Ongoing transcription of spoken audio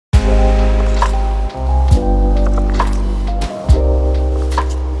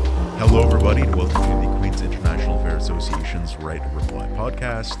Association's Right Reply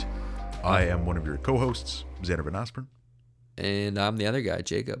podcast. I am one of your co-hosts, Zander and Jacob. And I'm the other guy,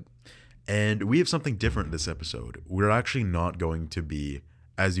 Jacob. And we have something different this episode. We're actually not going to be,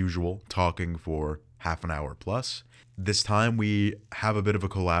 as usual, talking for half an hour plus. This time we have a bit of a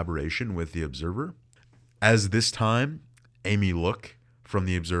collaboration with The Observer. As this time, Aimee Look from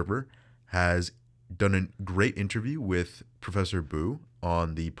The Observer has done a great interview with Professor Bu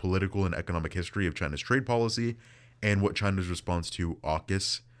on the political and economic history of China's trade policy and what China's response to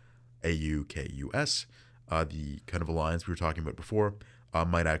Aukus, AUKUS, the kind of alliance we were talking about before,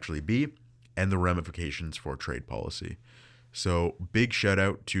 might actually be, and the ramifications for trade policy. So big shout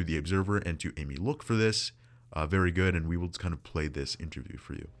out to The Observer and to Aimee Look for this. Very good, and we will just kind of play this interview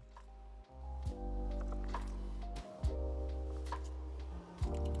for you.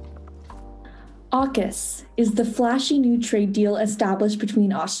 AUKUS is the flashy new trade deal established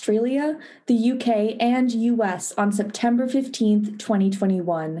between Australia, the UK, and US on September 15th,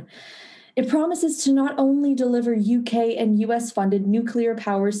 2021. It promises to not only deliver UK and US-funded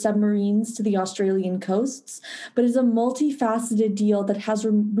nuclear-powered submarines to the Australian coasts, but is a multifaceted deal that has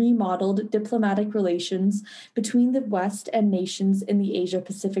remodeled diplomatic relations between the West and nations in the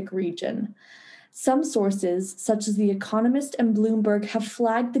Asia-Pacific region. Some sources, such as The Economist and Bloomberg, have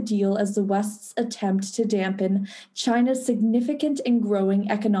flagged the deal as the West's attempt to dampen China's significant and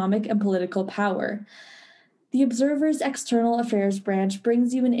growing economic and political power. The Observer's External Affairs branch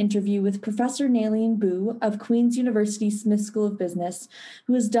brings you an interview with Professor Nailin Bu of Queen's University Smith School of Business,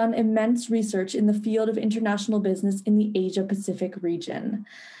 who has done immense research in the field of international business in the Asia-Pacific region.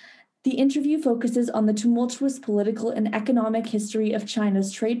 The interview focuses on the tumultuous political and economic history of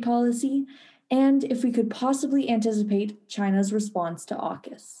China's trade policy, and if we could possibly anticipate China's response to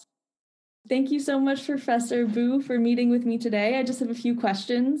AUKUS. Thank you so much, Professor Bu, for meeting with me today. I just have a few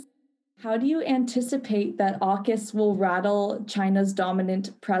questions. How do you anticipate that AUKUS will rattle China's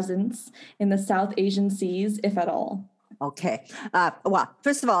dominant presence in the South Asian seas, if at all? Okay. Well,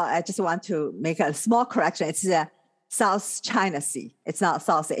 first of all, I just want to make a small correction. It's South China Sea. It's not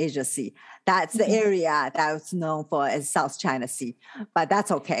South Asia Sea. That's the area that's known for as South China Sea, but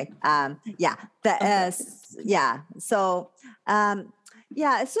that's okay. So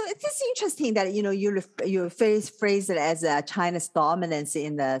it is interesting that you phrase it as China's dominance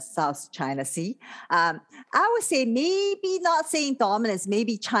in the South China Sea. I would say maybe not saying dominance,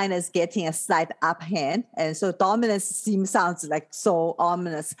 maybe China's getting a slight upper hand, and so dominance sounds like so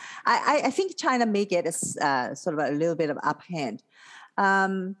ominous. I think China may get a sort of a little bit of upper hand,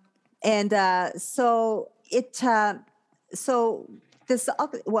 So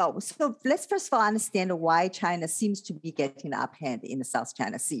let's first of all understand why China seems to be getting the upper hand in the South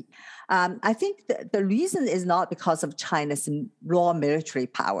China Sea. I think the reason is not because of China's raw military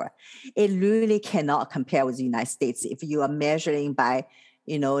power. It really cannot compare with the United States if you are measuring by,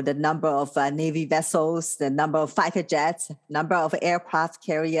 the number of Navy vessels, the number of fighter jets, number of aircraft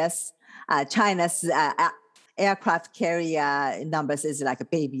carriers. China's aircraft carrier numbers is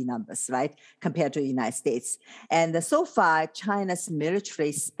like baby numbers, right, compared to the United States. And so far, China's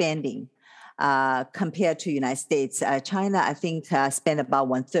military spending compared to the United States, China, I think, spent about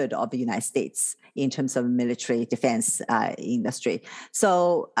 1/3 of the United States in terms of military defense industry.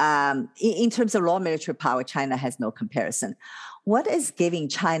 So in terms of raw military power, China has no comparison. What is giving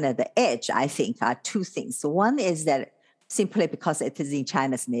China the edge, I think, are two things. One is that simply because it is in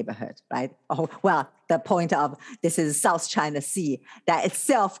China's neighborhood, right? The point of this is South China Sea, that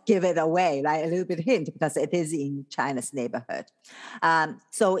itself give it away, right? A little bit hint because it is in China's neighborhood.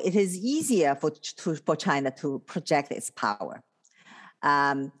 So it is easier for China to project its power.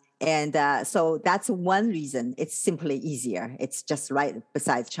 So that's one reason. It's simply easier. It's just right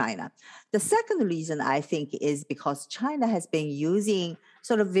beside China. The second reason, I think, is because China has been using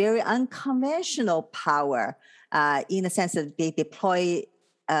sort of very unconventional power in the sense that they deploy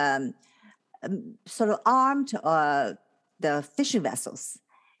sort of armed the fishing vessels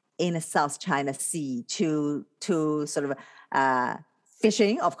in the South China Sea to sort of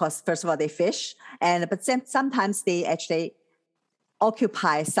fishing. Of course, first of all, they fish, but sometimes they actually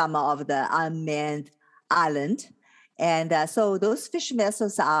occupy some of the unmanned island. And so those fishing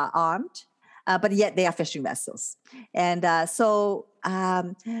vessels are armed, but yet they are fishing vessels. And so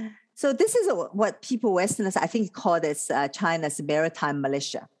this is what people, Westerners, I think, call this China's maritime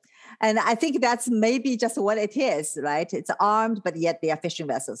militia. And I think that's maybe just what it is, right? It's armed, but yet they are fishing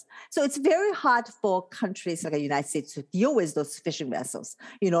vessels. So it's very hard for countries like the United States to deal with those fishing vessels.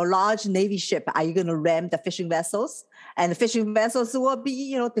 Large Navy ship, are you going to ram the fishing vessels? And the fishing vessels will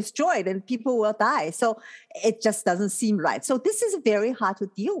be, destroyed and people will die. So it just doesn't seem right. So this is very hard to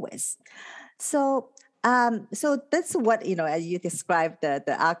deal with. So So that's what, as you described the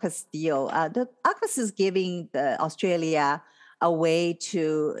Aukus deal. The Aukus is giving Australia a way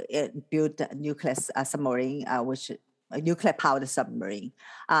to build a nuclear submarine, which a nuclear powered submarine.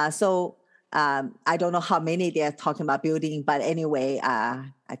 So I don't know how many they're talking about building, but anyway,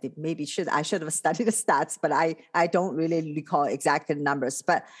 I think maybe I should have studied the stats, but I don't really recall exact numbers.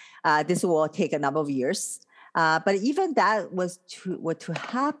 But this will take a number of years. But even that were to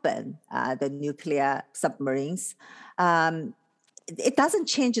happen, the nuclear submarines, it doesn't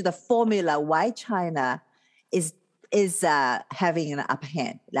change the formula why China is having an upper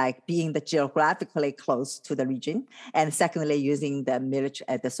hand, like being the geographically close to the region, and secondly, using the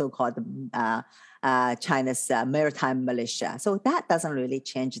military, the so-called China's maritime militia. So that doesn't really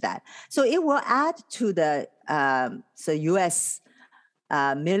change that. So it will add to the U.S.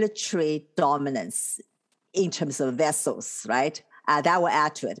 Military dominance in terms of vessels, right? That will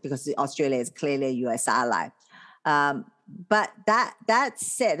add to it because Australia is clearly a U.S. ally. But that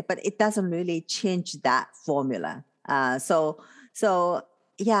said, but it doesn't really change that formula. So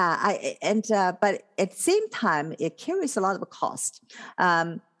yeah, but at the same time, it carries a lot of cost.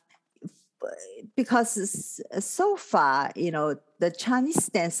 Because so far, the Chinese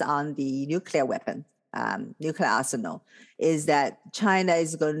stance on the nuclear weapon, nuclear arsenal, is that China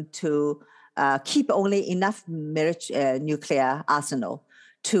is going to keep only enough nuclear arsenal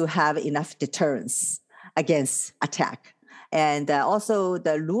to have enough deterrence against attack. And also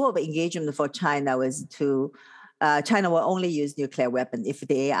the rule of engagement for China was China will only use nuclear weapon if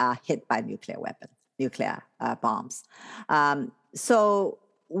they are hit by nuclear bombs. So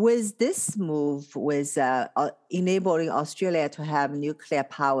with this move, with enabling Australia to have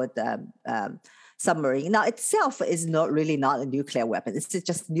nuclear-powered submarine, now itself is not a nuclear weapon. It's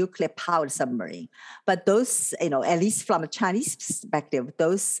just nuclear-powered submarine. But those, at least from a Chinese perspective,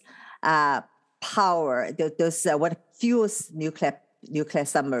 those what fuels nuclear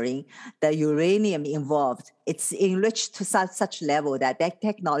submarine, the uranium involved, it's enriched to such level that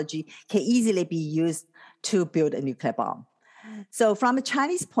technology can easily be used to build a nuclear bomb. So from a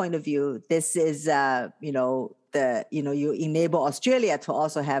Chinese point of view, this is, you enable Australia to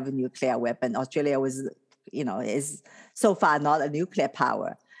also have a nuclear weapon. Australia was, is so far not a nuclear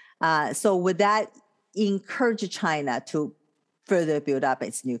power. So would that encourage China to further build up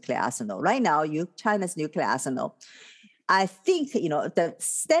its nuclear arsenal? Right now, China's nuclear arsenal, I think, the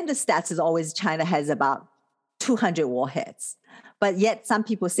standard stats is always China has about 200 warheads. But yet some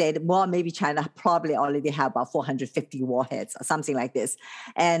people said, well, maybe China probably already have about 450 warheads or something like this.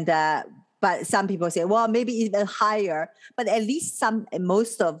 And but some people say, well, maybe even higher. But at least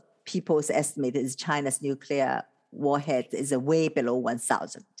most of people's estimate is China's nuclear warhead is way below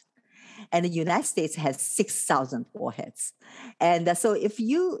 1,000. And the United States has 6,000 warheads. And so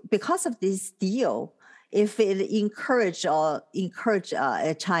because of this deal, if it encourage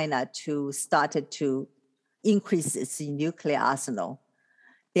China to start to increase its nuclear arsenal,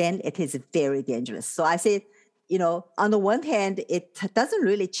 then it is very dangerous. So I say, on the one hand, it doesn't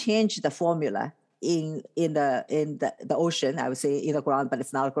really change the formula in the ocean. I would say in the ground, but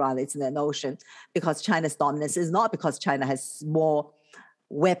it's not a ground; it's in an ocean, because China's dominance is not because China has more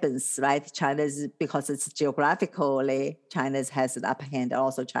weapons, right? Because it's geographically, China has an upper hand.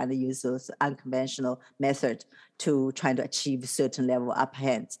 Also, China uses unconventional method to try to achieve certain level of upper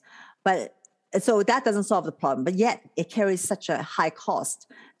hand. But so that doesn't solve the problem, but yet it carries such a high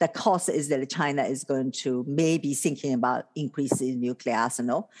cost. The cost is that China is going to maybe thinking about increasing nuclear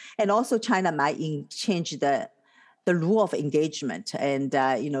arsenal. And also China might change the rule of engagement and,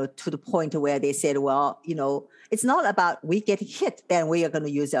 to the point where they said, well, it's not about we get hit, then we are going to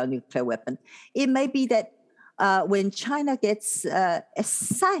use our nuclear weapon. It may be that when China gets a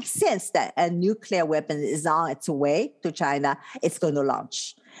sense that a nuclear weapon is on its way to China, it's going to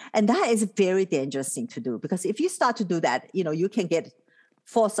launch. And that is a very dangerous thing to do, because if you start to do that, you can get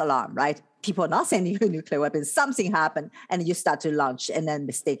false alarm, right? People are not sending you nuclear weapons, something happened, and you start to launch, and then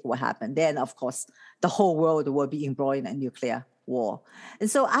mistake will happen. Then, of course, the whole world will be embroiled in a nuclear war.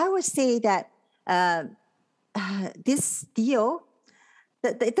 And so I would say that this deal,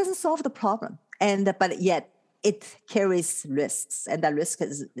 it doesn't solve the problem, but yet it carries risks, and that risk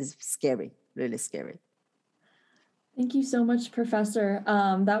is scary, really scary. Thank you so much, Professor.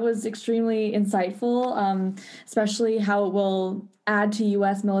 That was extremely insightful, especially how it will add to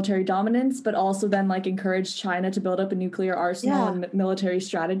U.S. military dominance, but also then like encourage China to build up a nuclear arsenal and military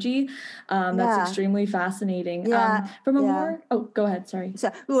strategy. That's extremely fascinating. From a more, go ahead. Sorry.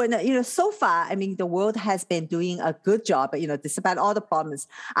 So, so far, I mean, the world has been doing a good job, despite all the problems.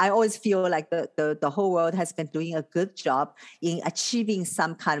 I always feel like the whole world has been doing a good job in achieving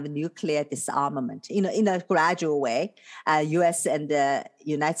some kind of nuclear disarmament, in a gradual way. U.S. and the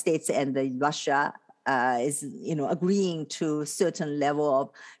United States and Russia is agreeing to a certain level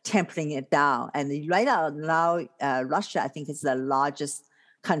of tempering it down. And right now, Russia, I think, is the largest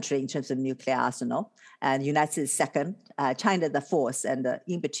country in terms of nuclear arsenal, and United States second, China the fourth, and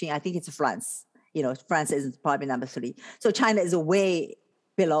in between, I think it's France. France is probably number 3. So China is way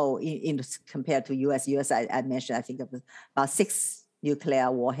below compared to U.S. U.S. I mentioned, I think, about 6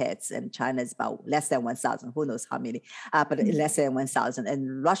 nuclear warheads, and China is about less than 1,000. Who knows how many, but less than 1,000.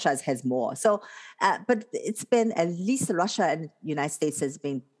 And Russia has more. So, but it's been at least Russia and United States has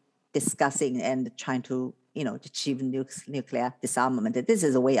been discussing and trying to, achieve nuclear disarmament. This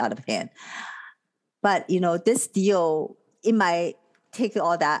is a way out of hand. But, this deal, it might take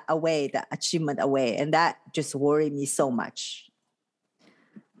all that away, the achievement away. And that just worried me so much.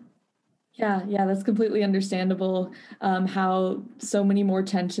 Yeah, that's completely understandable. How so many more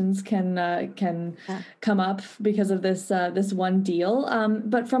tensions can come up because of this one deal.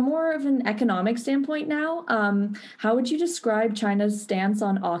 But from more of an economic standpoint now, how would you describe China's stance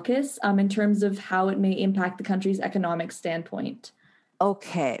on Aukus in terms of how it may impact the country's economic standpoint?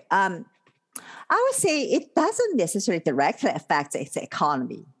 Okay. I would say it doesn't necessarily directly affect its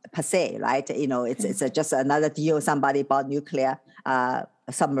economy per se, right? It's just another deal. Somebody bought nuclear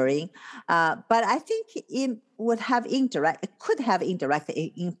submarine, but I think it could have indirect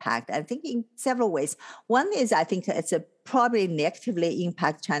impact. I think in several ways. One is I think it's probably negatively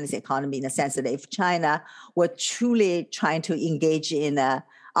impact China's economy in the sense that if China were truly trying to engage in an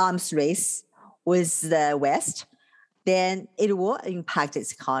arms race with the West, then it will impact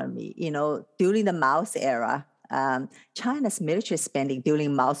its economy. During the Mao's era, China's military spending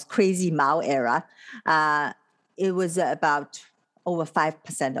during crazy Mao era, it was about over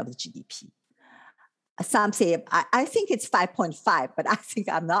 5% of the GDP. Some say, I think it's 5.5, but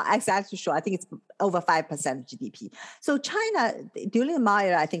I'm not exactly sure. I think it's over 5% of GDP. So China, during the Mao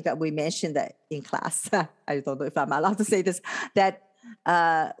era, I think that we mentioned that in class, I don't know if I'm allowed to say this, that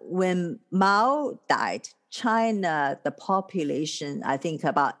when Mao died, China, the population, I think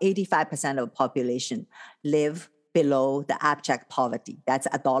about 85% of the population live below the abject poverty. That's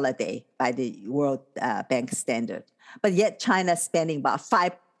 $1 a day by the World Bank standard. But yet China is spending about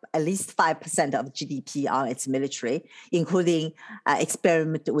at least 5% of GDP on its military, including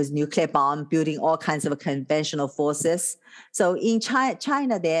experiment with nuclear bomb, building all kinds of conventional forces. So in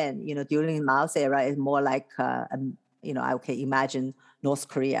China then, during Mao's era, is more like, I can imagine North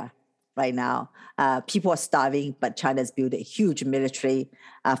Korea right now. People are starving, but China's built a huge military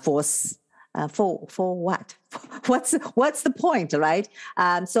force. For what? What's the point, right?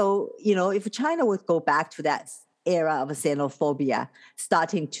 So, if China would go back to that era of xenophobia,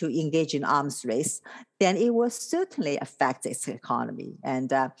 starting to engage in arms race, then it will certainly affect its economy.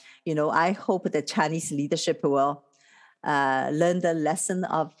 And, I hope the Chinese leadership will learn the lesson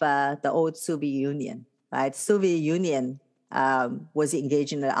of the old Soviet Union, right? Soviet Union was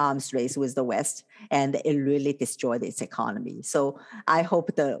engaged in an arms race with the West, and it really destroyed its economy. So I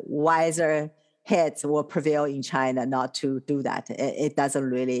hope the wiser heads will prevail in China not to do that. It doesn't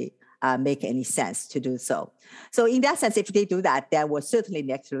really make any sense to do so. So in that sense, if they do that, that will certainly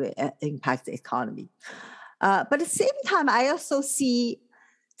negatively impact the economy. But at the same time, I also see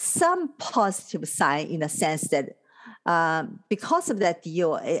some positive sign in the sense that because of that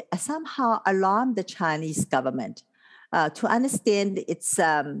deal, it somehow alarmed the Chinese government to understand its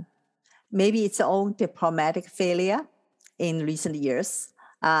maybe its own diplomatic failure in recent years.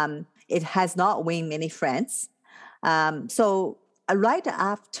 It has not won many friends. So right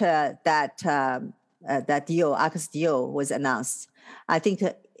after that deal, Aukus deal was announced, I think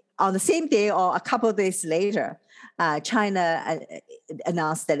on the same day or a couple of days later, China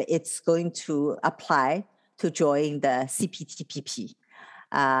announced that it's going to apply to join the CPTPP.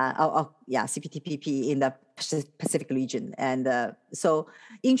 CPTPP in the Pacific region. And so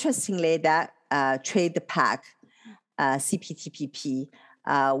interestingly, that trade pact, CPTPP,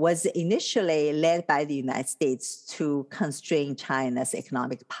 was initially led by the United States to constrain China's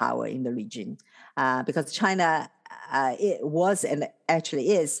economic power in the region. Because China it was and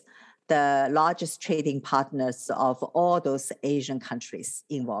actually is the largest trading partners of all those Asian countries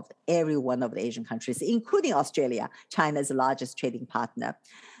involved, every one of the Asian countries, including Australia. China is the largest trading partner.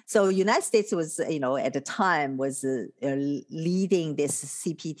 So United States was, at the time was leading this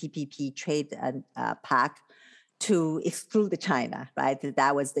CPTPP trade pact to exclude China, right?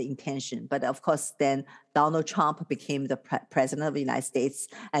 That was the intention. But of course, then Donald Trump became the president of the United States,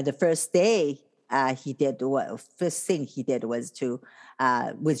 and the first thing he did was to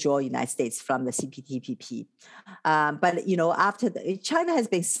withdraw United States from the CPTPP. But after China has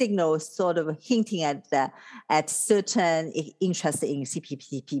been signaled, sort of hinting at certain interest in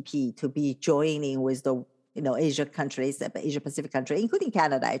CPTPP to be joining with the Asia countries, Asia Pacific country, including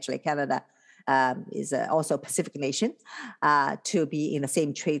Canada. Actually, Canada is also a Pacific nation, to be in the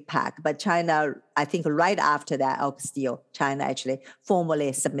same trade pact. But China, I think right after that Aukus deal, China actually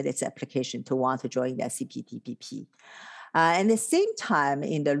formally submitted its application to want to join the CPTPP. And at the same time,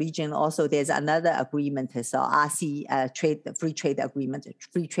 in the region also, there's another agreement, so RC free trade agreement,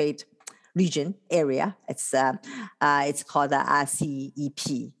 free trade region area. It's called the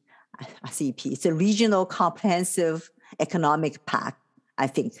RCEP. RCEP. It's a regional comprehensive economic pact, I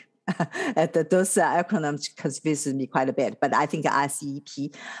think. Those acronyms confuse me quite a bit, but I think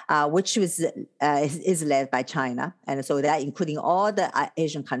RCEP, which is led by China, and so that including all the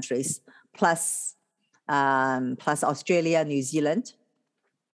Asian countries plus Australia, New Zealand.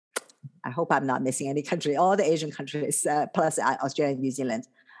 I hope I'm not missing any country. All the Asian countries plus Australia and New Zealand.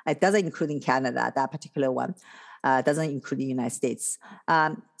 It doesn't include in Canada. That particular one doesn't include the United States.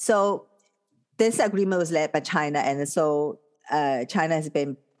 So this agreement was led by China, and so China has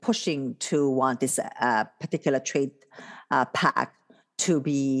been pushing to want this particular trade pact to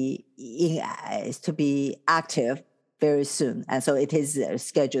be active very soon, and so it is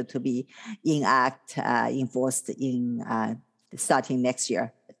scheduled to be enforced starting next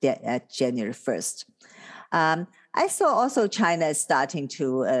year, January 1st. I saw also China is starting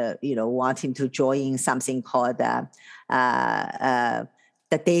to wanting to join something called the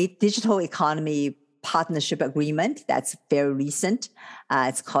Digital Economy Partnership Agreement. That's very recent.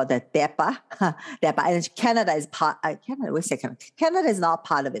 It's called the DEPA. DEPA, and Canada is part. Canada is not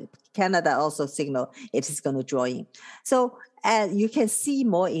part of it. Canada also signaled it is going to join. So you can see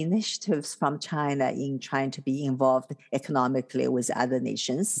more initiatives from China in trying to be involved economically with other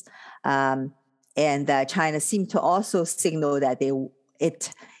nations. And China seemed to also signal that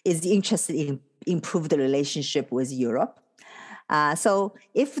it is interested in improve the relationship with Europe. So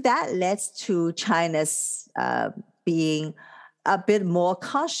if that leads to China's being a bit more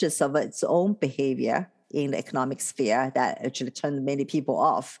conscious of its own behavior in the economic sphere, that actually turned many people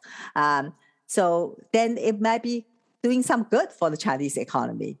off. So then it might be doing some good for the Chinese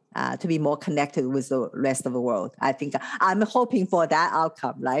economy to be more connected with the rest of the world. I think I'm hoping for that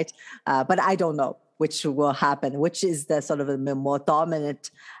outcome, right? But I don't know which will happen, which is the sort of a more dominant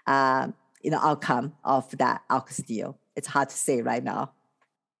outcome of that Aukus deal. It's hard to say right now.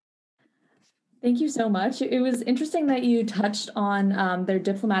 Thank you so much. It was interesting that you touched on their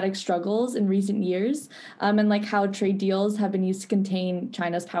diplomatic struggles in recent years and like how trade deals have been used to contain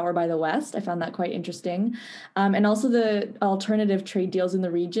China's power by the West. I found that quite interesting. And also the alternative trade deals in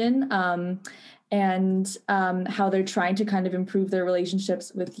the region and how they're trying to kind of improve their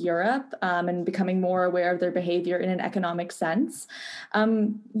relationships with Europe and becoming more aware of their behavior in an economic sense.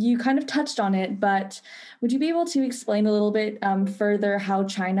 You kind of touched on it, but would you be able to explain a little bit further how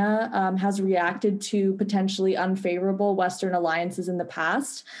China has reacted to potentially unfavorable Western alliances in the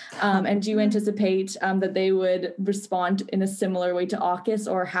past? And do you anticipate that they would respond in a similar way to AUKUS,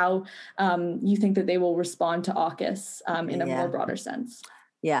 or how you think that they will respond to AUKUS in a more broader sense?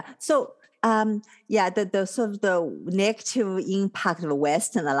 Yeah. So the sort of the negative impact of the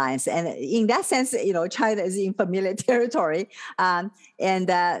Western alliance, and in that sense, China is in familiar territory,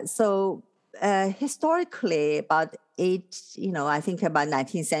 so historically, about I think about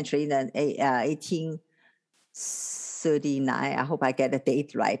 19th century, then 1839. I hope I get the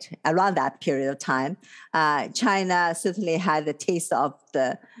date right. Around that period of time, China certainly had a taste of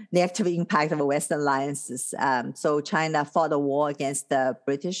the negative impact of Western alliances. So China fought a war against the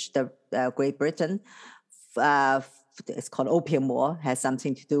British, Great Britain. It's called Opium War. Has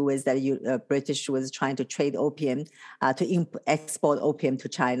something to do with that British was trying to trade opium to export opium to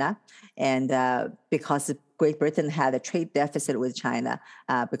China, and because Great Britain had a trade deficit with China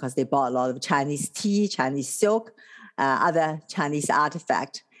because they bought a lot of Chinese tea, Chinese silk, other Chinese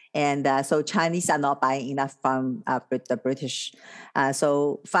artifact. And so Chinese are not buying enough from the British.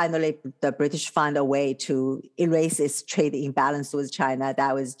 So finally, the British found a way to erase its trade imbalance with China.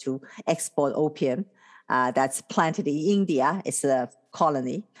 That was to export opium that's planted in India. It's a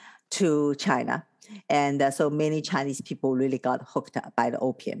colony to China. And so many Chinese people really got hooked by the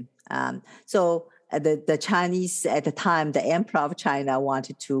opium. So the Chinese at the time, the emperor of China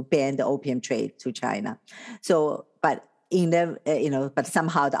wanted to ban the opium trade to China. So, but but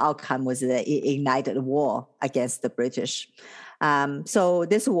somehow the outcome was it ignited a war against the British. So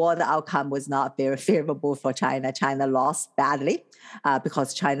this war, the outcome was not very favorable for China. China lost badly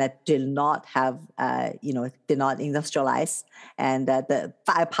because China did not have, did not industrialize, and the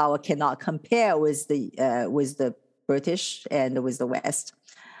firepower cannot compare with the British and with the West.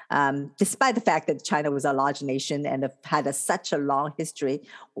 Despite the fact that China was a large nation and had such a long history,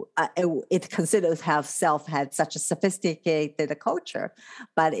 it considered itself had such a sophisticated culture,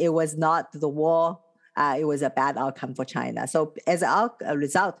 but it was not the war. It was a bad outcome for China. So as a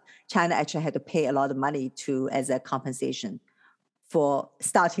result, China actually had to pay a lot of money as a compensation for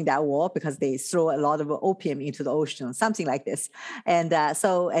starting that war, because they throw a lot of opium into the ocean, something like this. And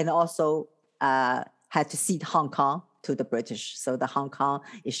also had to cede Hong Kong to the British. So the Hong Kong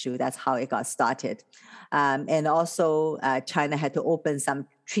issue, that's how it got started. And also China had to open some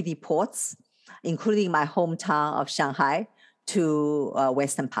treaty ports, including my hometown of Shanghai, to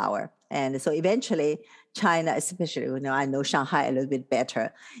Western power. And so eventually China, especially, I know Shanghai a little bit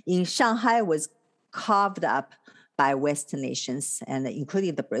better. In Shanghai was carved up by Western nations, and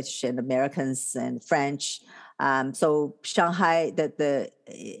including the British and Americans and French. So Shanghai, the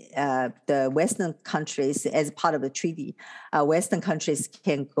Western countries, as part of the treaty, Western countries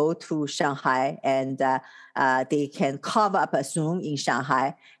can go to Shanghai and they can carve up a zone in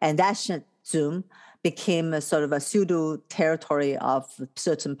Shanghai, and that zone became a sort of a pseudo territory of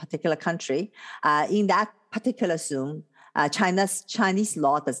certain particular country. In that particular zone, Chinese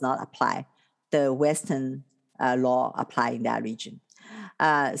law does not apply. The Western law apply in that region.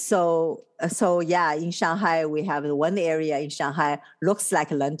 In Shanghai, we have one area in Shanghai looks like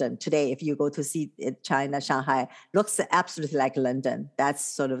London today. If you go to see China, Shanghai looks absolutely like London. That's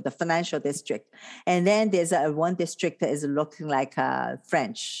sort of the financial district. And then there's one district that is looking like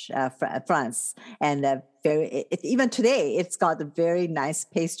France. And even today, it's got a very nice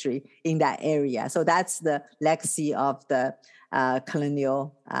pastry in that area. So that's the legacy of the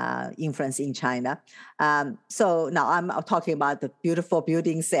colonial influence in China. So now I'm talking about the beautiful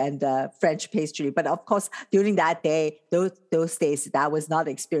buildings and French pastry, but of course during that day, those days, that was not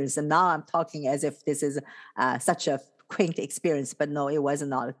experienced. And now I'm talking as if this is such a quaint experience, but no, it was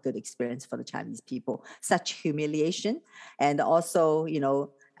not a good experience for the Chinese people. Such humiliation, and also,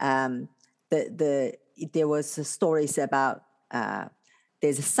 there was stories about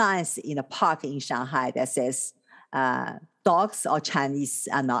there's a sign in a park in Shanghai that says, dogs or Chinese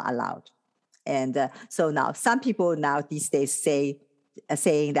are not allowed. And so now some people these days saying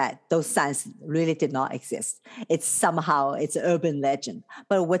that those signs really did not exist. It's an urban legend.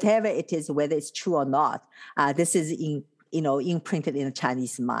 But whatever it is, whether it's true or not, this is imprinted in the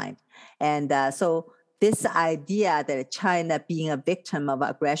Chinese mind. And so this idea that China being a victim of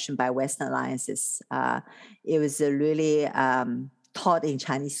aggression by Western alliances, it was really taught in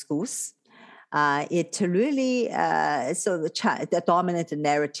Chinese schools. It really the dominant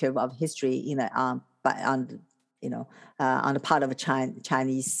narrative of history, on the part of the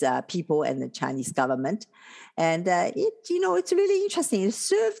Chinese people and the Chinese government, and it's really interesting. It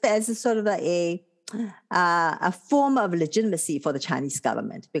served as a sort of a form of legitimacy for the Chinese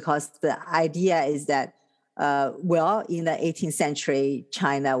government, because the idea is that in the 18th century,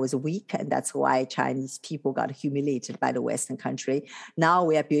 China was weak, and that's why Chinese people got humiliated by the Western country. Now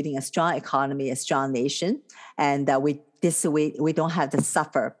we are building a strong economy, a strong nation, and we don't have to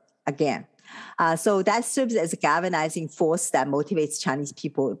suffer again. So that serves as a galvanizing force that motivates Chinese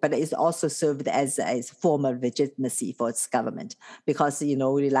people, but it also served as a form of legitimacy for its government, because,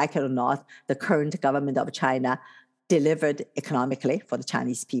 we like it or not, the current government of China delivered economically for the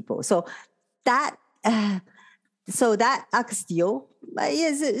Chinese people. So that Aukus deal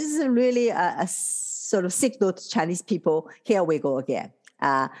is really a sort of signal to Chinese people, here we go again.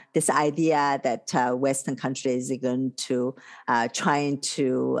 This idea that Western countries are going to trying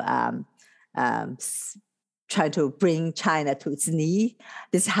to bring China to its knee.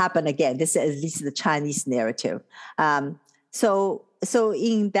 This happened again. This is at least the Chinese narrative. So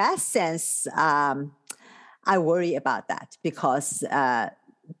in that sense, I worry about that, because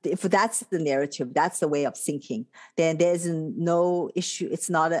if that's the narrative, that's the way of thinking, then there's no issue. It's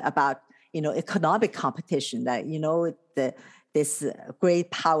not about, economic competition, that, this great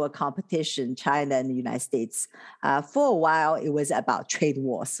power competition, China and the United States. For a while, it was about trade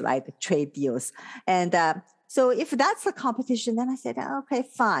wars, right? Trade deals. And so if that's a competition, then I said, okay,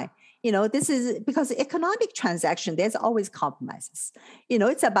 fine. This is because economic transaction, there's always compromises.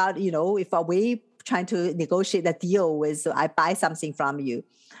 It's about, if we trying to negotiate a deal with, I buy something from you,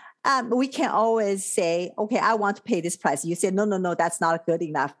 We can always say, okay, I want to pay this price. You say, no, that's not good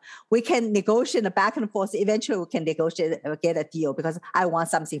enough. We can negotiate back and forth. Eventually, we can negotiate, get a deal because I want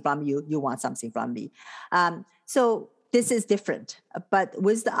something from you, you want something from me. So this is different. But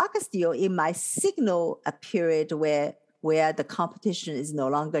with the Aukus deal, it might signal a period where the competition is no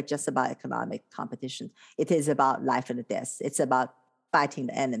longer just about economic competition. It is about life and death. It's about fighting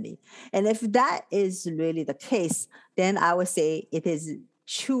the enemy. And if that is really the case, then I would say it is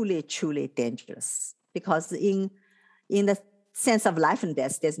truly, truly dangerous, because in the sense of life and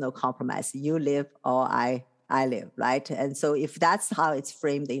death, there's no compromise. You live or I live, right? And so if that's how it's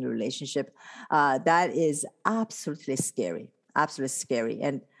framed in a relationship, that is absolutely scary,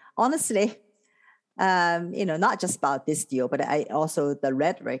 And honestly, not just about this deal, but also the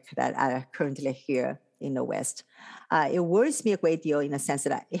rhetoric that I currently hear in the West, it worries me a great deal in the sense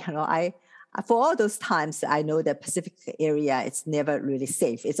that for all those times, I know the Pacific area, it's never really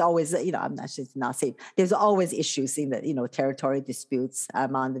safe. It's always, I'm not sure it's not safe. There's always issues in the, territory disputes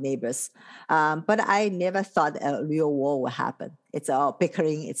among the neighbors. But I never thought a real war would happen. It's all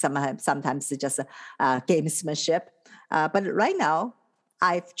bickering. It's sometimes it's just gamesmanship. But right now,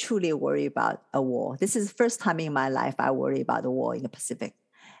 I truly worry about a war. This is the first time in my life I worry about a war in the Pacific.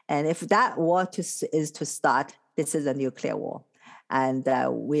 And if that war is to start, this is a nuclear war. And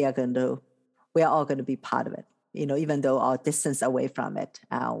we are all going to be part of it. Even though our distance away from it,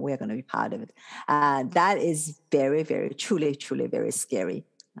 we are going to be part of it. That is very, very, truly, truly very scary.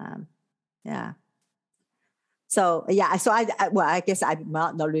 Yeah. So I guess I'm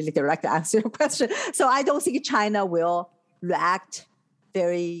not really directly answer your question. So I don't think China will react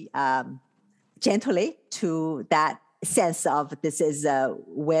very gently to that sense of this is a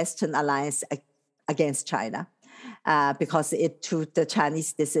Western alliance against China, because to the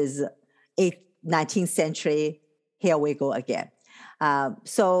Chinese, this is 19th century, here we go again.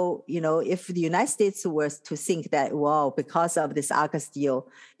 So, if the United States was to think that, well, because of this Aukus deal,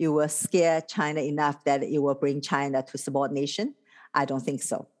 you will scare China enough that it will bring China to subordination, I don't think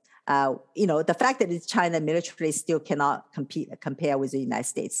so. The fact that China militarily still cannot compare with the United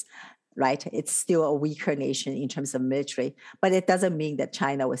States, right? It's still a weaker nation in terms of military, but it doesn't mean that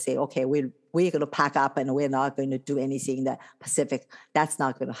China will say, okay, we're going to pack up and we're not going to do anything in the Pacific. That's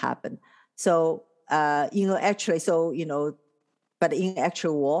not going to happen. So, but in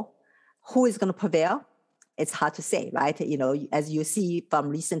actual war, who is going to prevail? It's hard to say, right? As you see from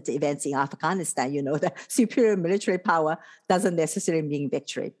recent events in Afghanistan, the superior military power doesn't necessarily mean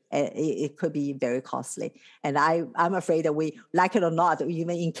victory. It could be very costly. And I'm afraid that we, like it or not,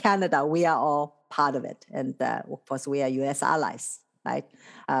 even in Canada, we are all part of it. And of course, we are U.S. allies, right?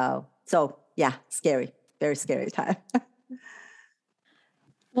 So yeah, scary, very scary time.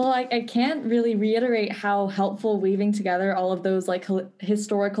 Well, I can't really reiterate how helpful weaving together all of those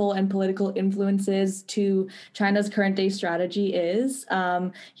historical and political influences to China's current day strategy is.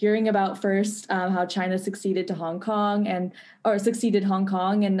 Hearing about first how China succeeded Hong Kong and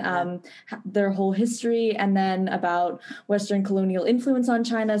their whole history, and then about Western colonial influence on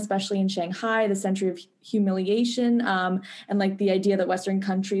China, especially in Shanghai, the century of humiliation, and the idea that Western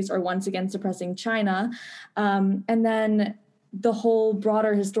countries are once again suppressing China, and then the whole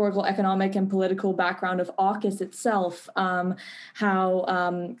broader historical, economic, and political background of AUKUS itself,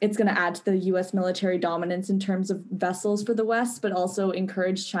 how it's going to add to the U.S. military dominance in terms of vessels for the West, but also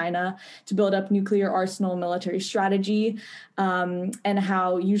encourage China to build up nuclear arsenal military strategy, and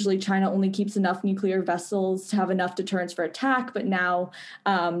how usually China only keeps enough nuclear vessels to have enough deterrence for attack, but now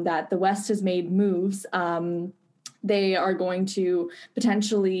that the West has made moves, they are going to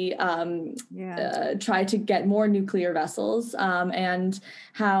potentially try to get more nuclear vessels, and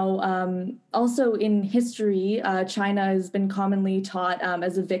how also in history, China has been commonly taught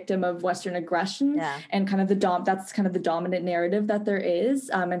as a victim of Western aggression, and that's kind of the dominant narrative that there is,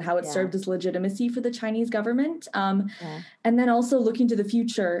 and how it served as legitimacy for the Chinese government. And then also looking to the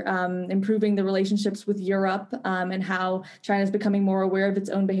future, improving the relationships with Europe, and how China is becoming more aware of its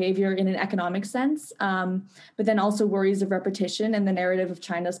own behavior in an economic sense, but then also worries of repetition and the narrative of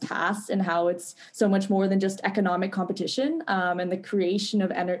China's past, and how it's so much more than just economic competition, and the creation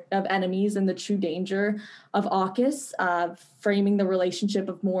of enemies, and the true danger of AUKUS, framing the relationship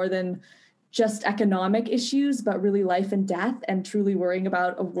of more than just economic issues, but really life and death, and truly worrying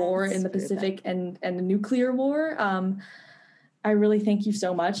about a war in the Pacific and a nuclear war. I really thank you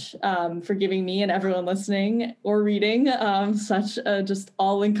so much for giving me and everyone listening or reading such a just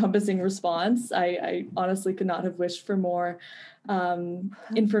all-encompassing response. I honestly could not have wished for more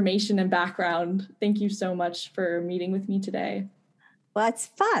information and background. Thank you so much for meeting with me today. Well, it's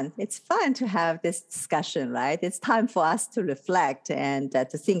fun. It's fun to have this discussion, right? It's time for us to reflect and to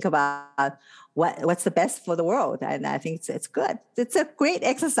think about what's the best for the world. And I think it's good. It's a great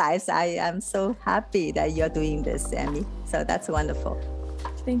exercise. I am so happy that you're doing this, Aimee. So that's wonderful.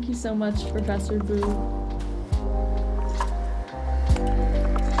 Thank you so much, Professor Bu.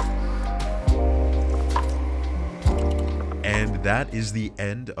 And that is the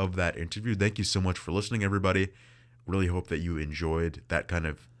end of that interview. Thank you so much for listening, everybody. Really hope that you enjoyed that kind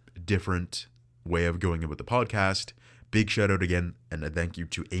of different way of going about the podcast. Big shout out again and a thank you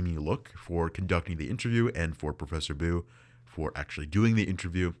to Aimee Look for conducting the interview and for Professor Bu for actually doing the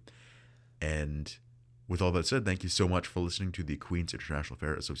interview. And with all that said, thank you so much for listening to the Queen's International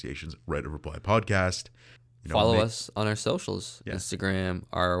Affairs Association's Right of Reply podcast. Follow us on our socials. Yeah. Instagram,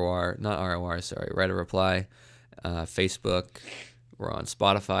 Right of Reply, Facebook. We're on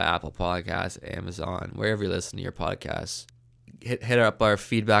Spotify, Apple Podcasts, Amazon, wherever you listen to your podcasts. Hit up our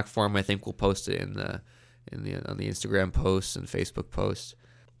feedback form. I think we'll post it on the Instagram posts and Facebook posts.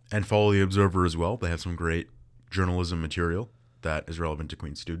 And follow the Observer as well. They have some great journalism material that is relevant to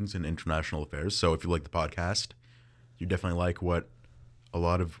Queen's students in international affairs. So if you like the podcast, you definitely like what a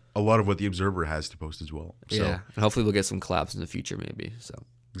lot of what the Observer has to post as well. So, Yeah, and hopefully we'll get some collabs in the future, maybe. So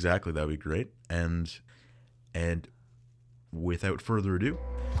exactly, that would be great. And without further ado,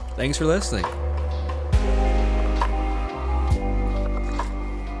 thanks for listening.